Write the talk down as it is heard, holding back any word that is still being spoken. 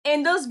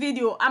In this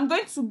video, I'm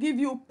going to give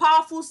you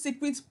powerful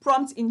secret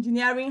prompt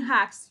engineering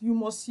hacks you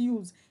must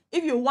use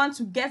if you want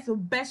to get the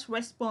best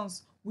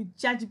response with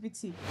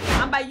ChatGPT.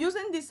 And by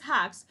using these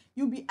hacks,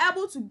 you'll be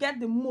able to get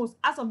the most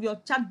out of your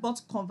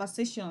chatbot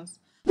conversations.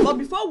 But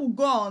before we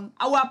go on,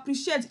 I will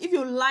appreciate if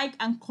you like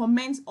and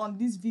comment on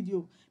this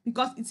video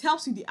because it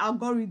helps with the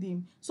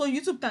algorithm so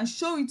YouTube can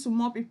show it to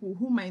more people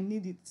who might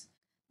need it.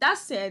 That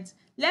said,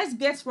 let's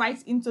get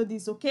right into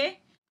this, okay?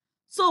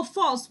 So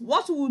first,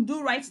 what we will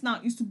do right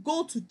now is to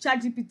go to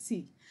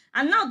ChatGPT.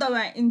 And now that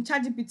we're in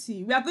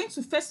ChatGPT, we are going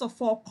to first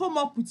of all come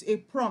up with a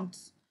prompt.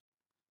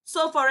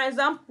 So for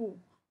example,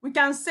 we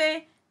can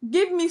say,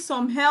 give me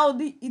some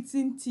healthy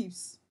eating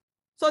tips.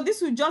 So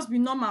this will just be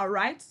normal,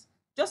 right?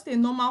 Just a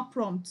normal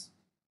prompt.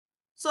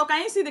 So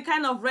can you see the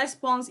kind of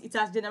response it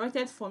has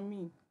generated for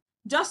me?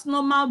 Just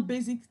normal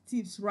basic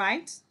tips,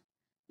 right?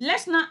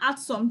 Let's now add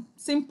some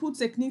simple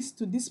techniques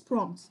to this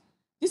prompt.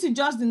 This is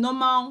just the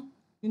normal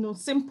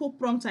simple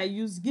prompt I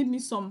use. Give me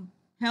some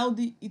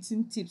healthy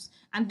eating tips,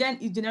 and then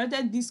it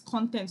generated this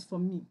content for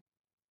me.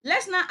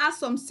 Let's now add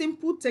some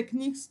simple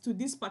techniques to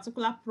this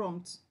particular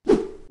prompt.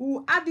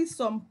 We'll add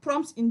some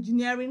prompt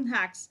engineering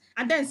hacks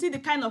and then see the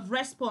kind of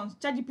response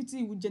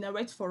ChatGPT will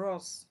generate for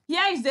us.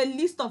 Here is the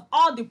list of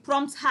all the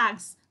prompt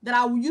hacks that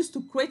I will use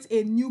to create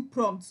a new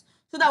prompt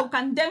so that we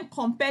can then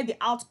compare the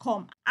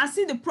outcome and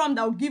see the prompt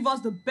that will give us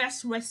the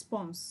best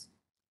response.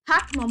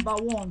 Hack number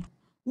 1.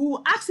 We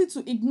will ask it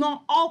to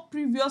ignore all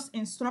previous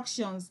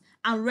instructions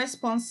and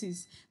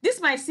responses.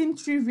 This might seem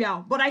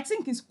trivial, but I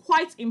think it's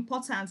quite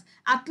important.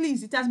 At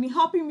least it has been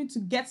helping me to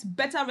get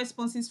better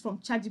responses from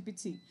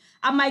ChatGPT.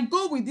 And my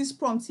goal with this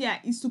prompt here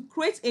is to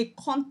create a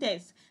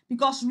context,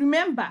 because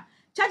remember,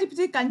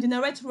 ChatGPT can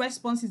generate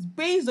responses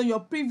based on your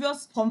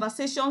previous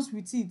conversations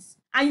with it,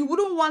 and you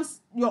wouldn't want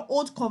your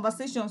old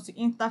conversations to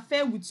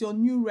interfere with your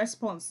new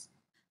response.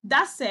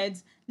 That said,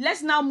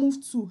 let's now move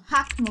to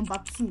hack number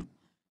 2.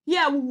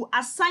 Here, we will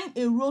assign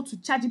a role to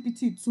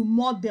ChatGPT to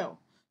model.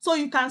 So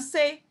you can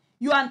say,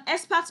 you're an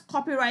expert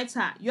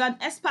copywriter, you're an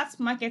expert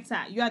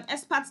marketer, you're an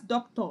expert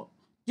doctor.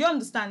 Do you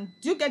understand?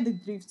 Do you get the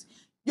drift?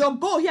 Your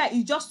goal here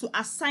is just to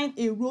assign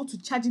a role to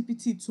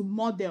ChatGPT to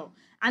model.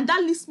 And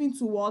that leads me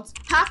to what?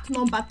 Hack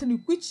number 3,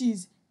 which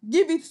is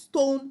give it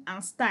tone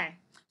and style.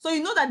 So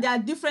you know that there are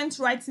different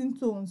writing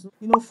tones.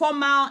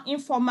 Formal,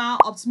 informal,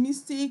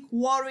 optimistic,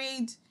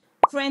 worried,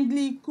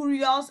 friendly,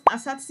 curious,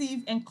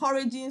 assertive,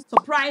 encouraging,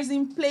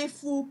 surprising,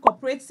 playful,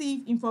 cooperative,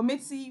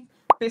 informative,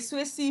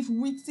 persuasive,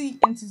 witty,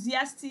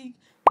 enthusiastic,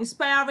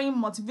 inspiring,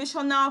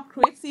 motivational,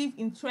 creative,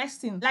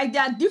 interesting. Like,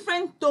 there are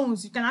different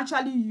tones you can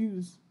actually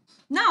use.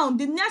 Now,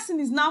 the next thing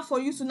is now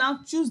for you to now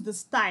choose the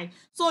style.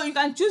 So you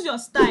can choose your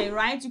style,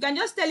 right? You can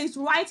just tell it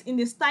write in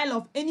the style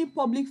of any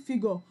public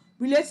figure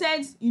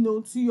related,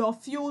 to your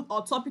field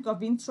or topic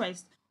of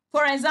interest.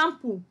 For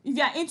example, if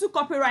you are into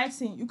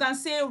copywriting, you can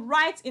say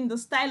write in the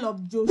style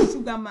of Joe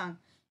Sugarman.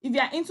 If you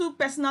are into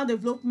personal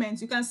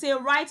development, you can say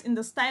write in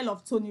the style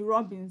of Tony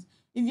Robbins.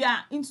 If you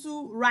are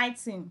into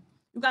writing,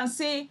 you can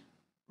say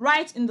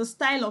write in the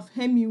style of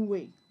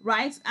Hemingway,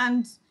 right?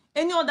 And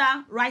any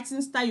other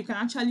writing style you can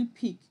actually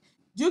pick.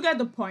 Do you get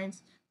the point?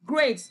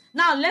 Great.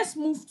 Now let's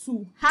move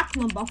to hack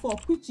number 4,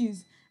 which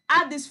is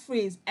add this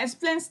phrase,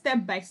 explain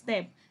step by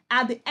step,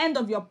 at the end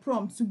of your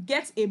prompt to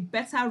get a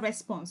better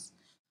response.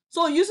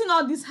 So using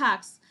all these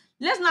hacks,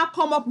 let's now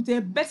come up with a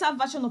better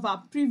version of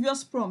our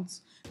previous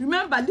prompt.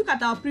 Remember, look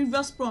at our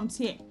previous prompt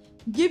here.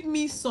 Give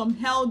me some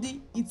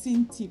healthy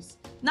eating tips.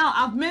 Now,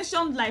 I've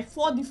mentioned like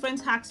 4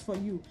 different hacks for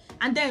you.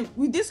 And then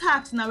with these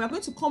hacks now, we're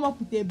going to come up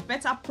with a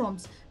better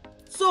prompt.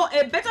 So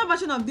a better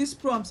version of this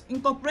prompt,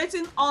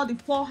 incorporating all the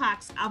 4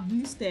 hacks I've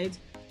listed,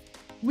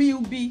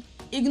 will be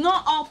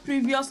ignore all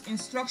previous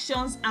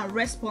instructions and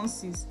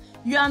responses.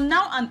 You are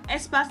now an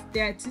expert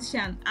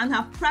dietitian and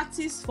have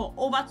practiced for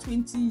over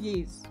 20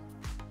 years.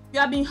 You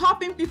have been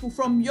helping people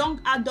from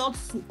young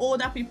adults to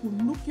older people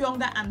look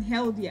younger and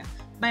healthier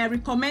by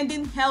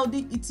recommending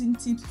healthy eating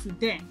tips to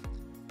them.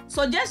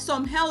 Suggest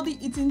some healthy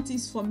eating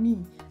tips for me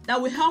that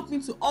will help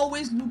me to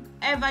always look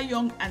ever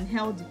young and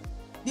healthy.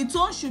 The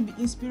tone should be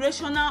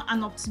inspirational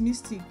and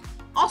optimistic.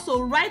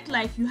 Also, write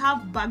like you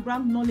have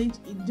background knowledge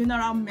in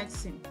general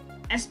medicine.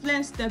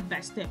 Explain step by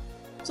step.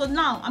 So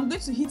now I'm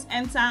going to hit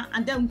enter,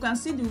 and then we can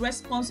see the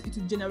response it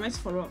will generate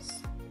for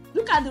us.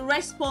 Look at the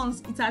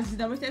response it has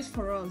generated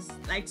for us.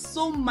 Like,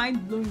 so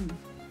mind-blowing.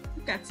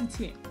 Look at it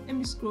here. Let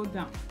me scroll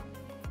down.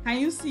 Can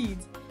you see it?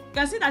 You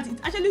can see that it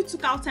actually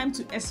took out time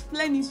to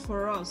explain it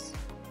for us.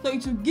 So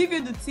it will give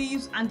you the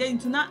tips, and then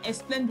it will now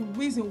explain the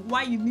reason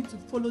why you need to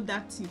follow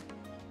that tip.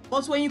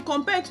 But when you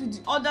compare it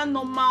with the other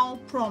normal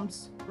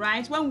prompts,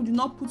 right, when we do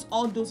not put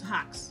all those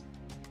hacks,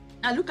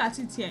 and look at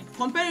it here,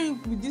 comparing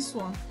it with this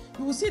one,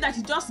 you will see that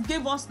it just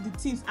gave us the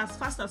tips as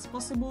fast as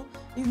possible.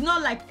 It's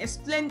not like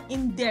explain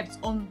in depth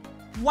on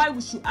why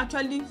we should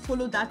actually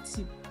follow that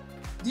tip.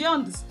 Do you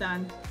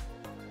understand?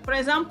 For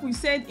example, we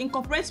said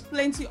incorporate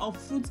plenty of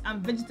fruits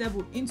and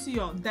vegetables into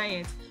your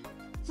diet.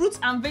 Fruits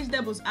and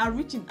vegetables are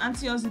rich in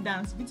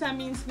antioxidants,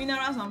 vitamins,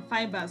 minerals, and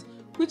fibers,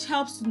 which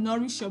helps to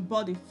nourish your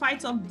body,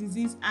 fight off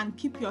disease, and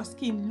keep your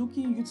skin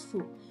looking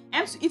youthful.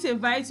 Aim to eat a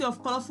variety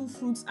of colorful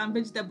fruits and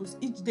vegetables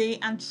each day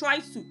and try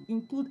to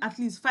include at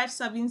least 5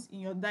 servings in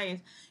your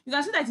diet. You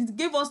can see that it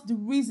gave us the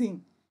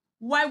reason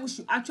why we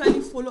should actually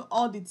follow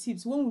all the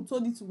tips when we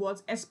told it to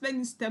what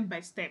explain it step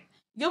by step.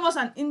 It gave us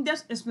an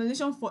in-depth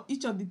explanation for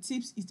each of the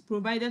tips it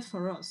provided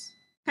for us.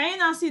 Can you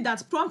now see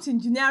that prompt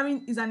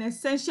engineering is an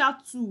essential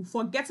tool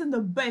for getting the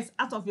best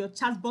out of your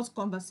chatbot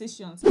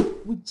conversations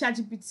with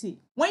ChatGPT?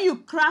 When you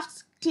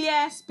craft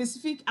clear,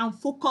 specific, and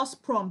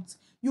focused prompts,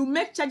 you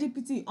make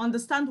ChatGPT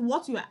understand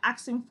what you are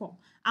asking for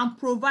and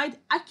provide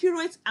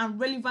accurate and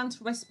relevant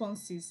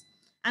responses.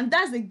 And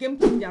that's the game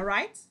changer,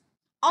 right?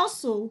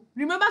 Also,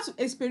 remember to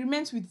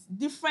experiment with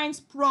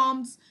different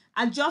prompts,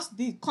 adjust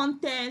the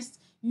context,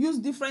 use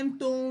different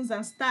tones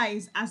and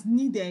styles as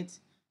needed.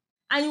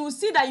 And you will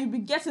see that you'll be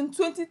getting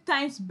 20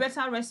 times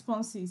better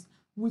responses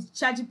with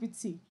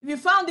ChatGPT. If you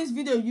found this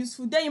video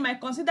useful, then you might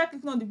consider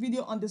clicking on the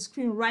video on the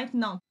screen right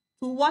now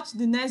to watch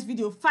the next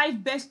video,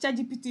 5 best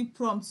ChatGPT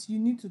prompts you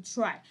need to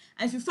try.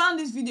 And if you found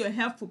this video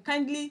helpful,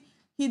 kindly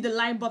hit the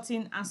like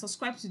button and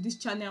subscribe to this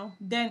channel,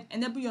 then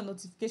enable your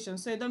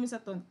notifications so you don't miss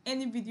out on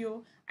any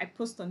video I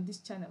post on this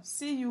channel.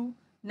 See you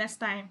next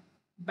time.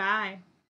 Bye.